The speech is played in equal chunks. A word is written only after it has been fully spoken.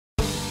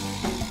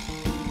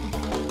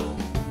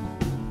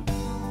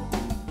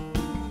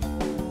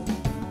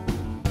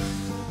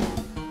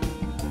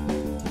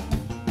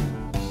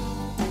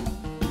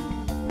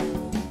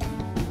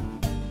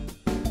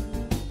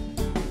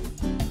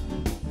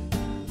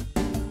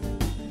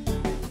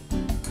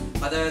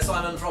Hi there,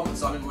 Simon from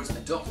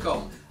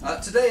simonwoods.com.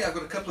 Today I've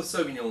got a couple of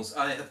Sauvignons.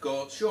 I have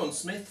got Sean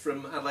Smith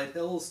from Adelaide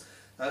Hills,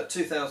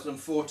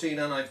 2014,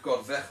 and I've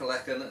got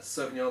Vergelegen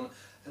Sauvignon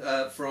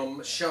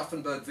from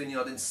Scharfenberg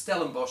Vineyard in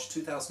Stellenbosch,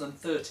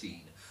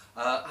 2013.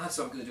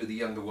 So I'm going to do the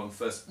younger one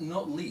first,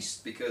 not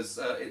least because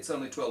it's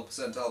only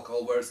 12%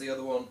 alcohol, whereas the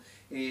other one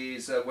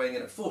is weighing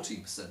in at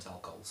 14%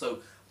 alcohol. So I'll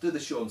do the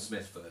Sean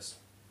Smith first.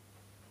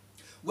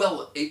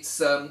 Well, it's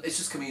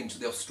just coming into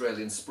the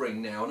Australian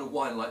spring now, and a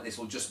wine like this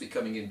will just be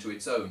coming into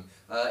its own.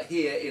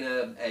 Here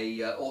in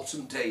a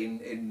autumn day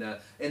in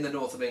the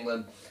north of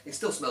England, it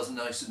still smells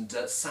nice and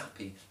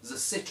sappy. There's a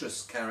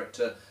citrus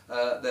character.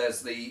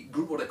 There's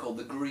what I call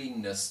the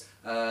greenness.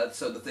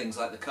 So the things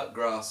like the cut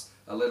grass,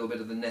 a little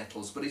bit of the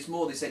nettles, but it's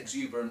more this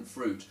exuberant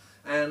fruit.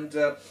 And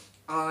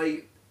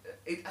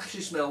it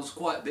actually smells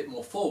quite a bit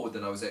more forward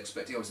than I was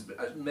expecting. I was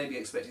maybe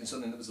expecting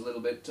something that was a little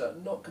bit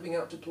not coming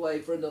out to play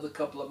for another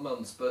couple of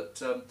months,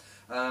 but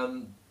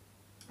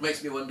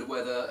makes me wonder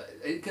whether,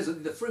 because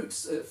the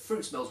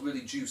fruit smells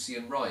really juicy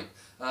and ripe,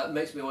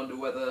 makes me wonder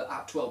whether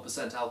at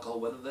 12% alcohol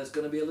whether there's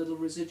going to be a little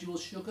residual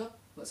sugar.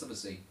 Let's have a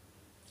see.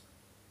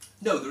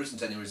 No, there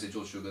isn't any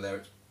residual sugar there.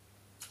 It's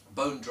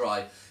bone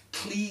dry,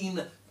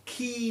 clean,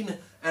 keen,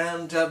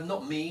 and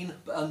not mean,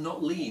 but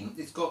not lean.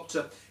 It's got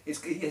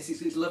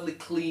it's lovely,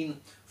 clean,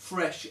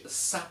 fresh,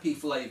 sappy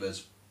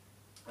flavours.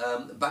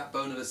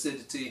 Backbone of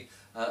acidity,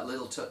 a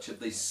little touch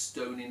of the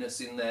stoniness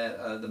in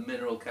there, the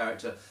mineral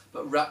character,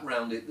 but wrapped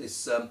around it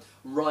this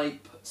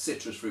ripe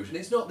citrus fruit. And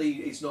it's not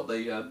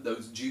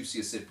those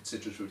juicier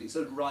citrus fruit. It's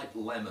those ripe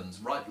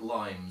lemons, ripe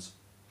limes.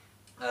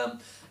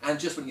 And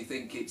just when you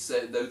think it's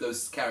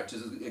those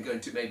characters are going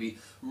to maybe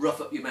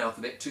rough up your mouth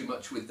a bit too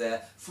much with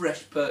their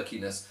fresh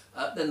perkiness,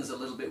 then there's a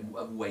little bit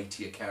of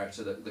weightier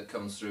character that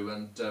comes through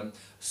and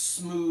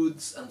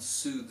smooths and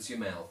soothes your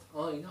mouth.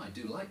 I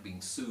do like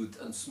being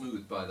soothed and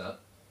smoothed by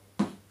that.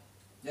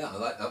 Yeah, I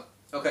like that.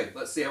 Okay,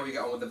 let's see how we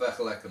get on with the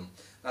Vergelegen.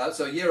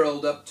 So a year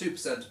older,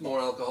 2% more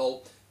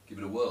alcohol. Give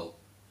it a whirl.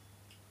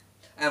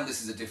 And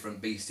this is a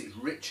different beast. It's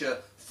richer,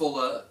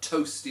 fuller,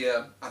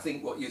 toastier. I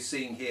think what you're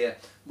seeing here,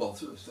 well,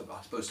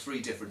 I suppose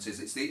three differences.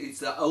 It's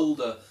the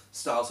older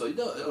style, so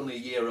not only a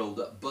year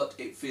older, but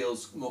it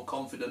feels more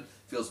confident.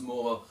 Feels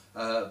more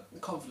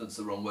confidence,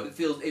 the wrong word.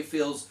 It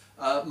feels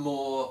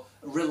more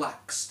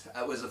relaxed.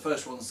 Whereas the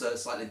first one's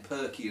slightly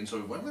perky and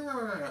sort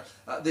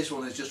of. This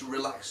one is just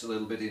relaxed a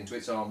little bit into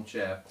its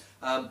armchair.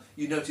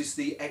 You notice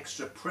the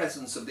extra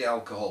presence of the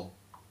alcohol.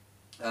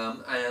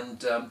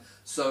 And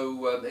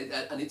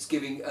it's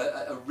giving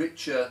a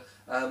richer,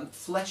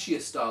 fleshier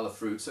style of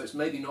fruit. So it's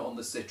maybe not on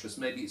the citrus,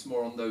 maybe it's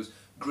more on those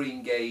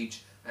green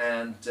gauge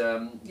and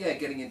yeah,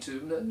 getting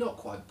into not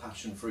quite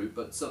passion fruit,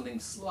 but something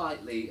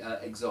slightly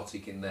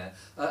exotic in there.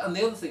 And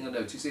the other thing I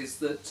notice is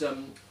that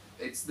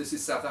this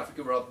is South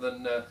Africa rather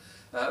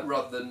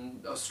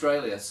than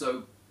Australia.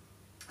 So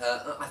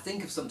I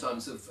think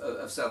sometimes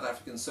of South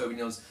African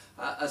Sauvignons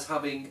as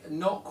having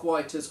not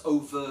quite as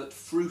overt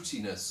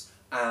fruitiness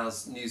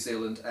as New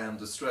Zealand and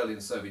Australian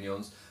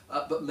Sauvignons,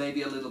 but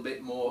maybe a little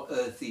bit more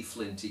earthy,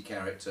 flinty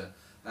character.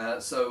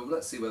 So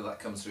let's see whether that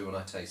comes through when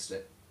I taste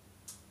it.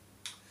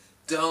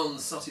 Darn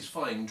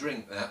satisfying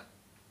drink that.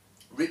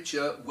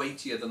 Richer,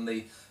 weightier than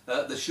the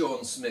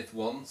Sean Smith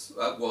ones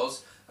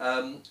was,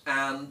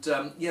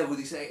 yeah, with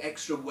this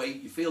extra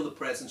weight, you feel the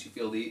presence, you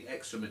feel the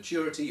extra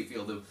maturity, you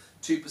feel the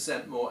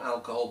 2% more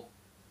alcohol,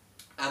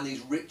 and these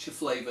richer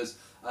flavours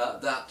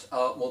that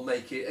will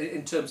make it,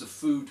 in terms of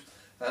food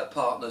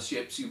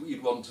partnerships,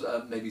 you'd want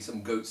maybe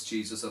some goat's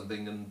cheese or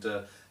something and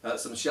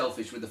some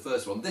shellfish with the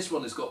first one. This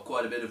one has got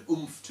quite a bit of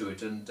oomph to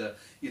it, and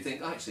you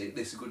think actually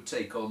this is a good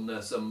take on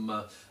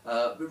some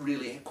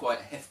really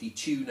quite hefty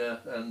tuna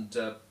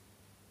and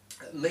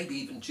maybe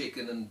even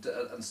chicken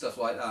and stuff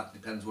like that.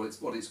 Depends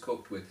what it's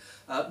cooked with.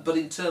 But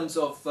in terms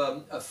of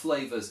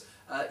flavours,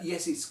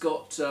 yes, it's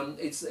got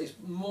it's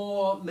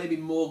maybe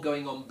more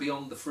going on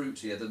beyond the fruit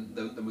here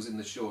than was in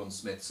the Sean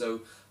Smith.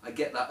 So I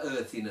get that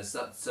earthiness,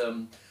 that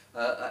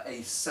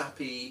a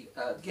sappy,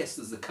 yes,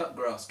 there's the cut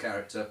grass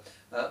character,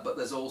 but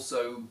there's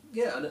also,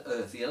 yeah, an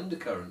earthy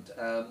undercurrent.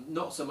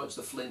 Not so much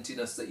the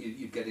flintiness that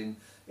you'd get in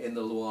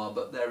the Loire,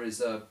 but there is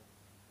an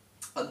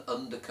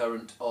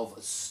undercurrent of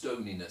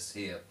stoniness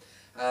here.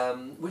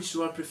 Which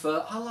do I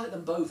prefer? I like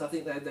them both. I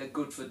think they're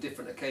good for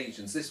different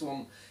occasions. This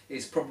one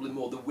is probably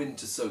more the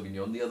winter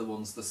Sauvignon, the other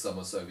one's the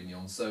summer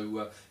Sauvignon.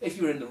 So if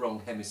you're in the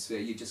wrong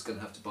hemisphere, you're just going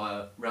to have to buy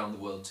a round the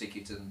world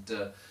ticket,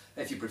 and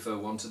if you prefer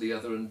one to the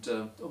other, and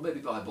or maybe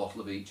buy a bottle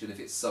of each, and if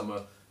it's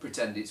summer,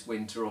 pretend it's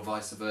winter, or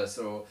vice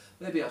versa, or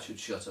maybe I should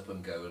shut up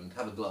and go and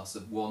have a glass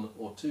of one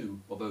or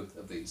two or both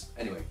of these.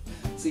 Anyway,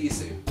 see you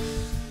soon.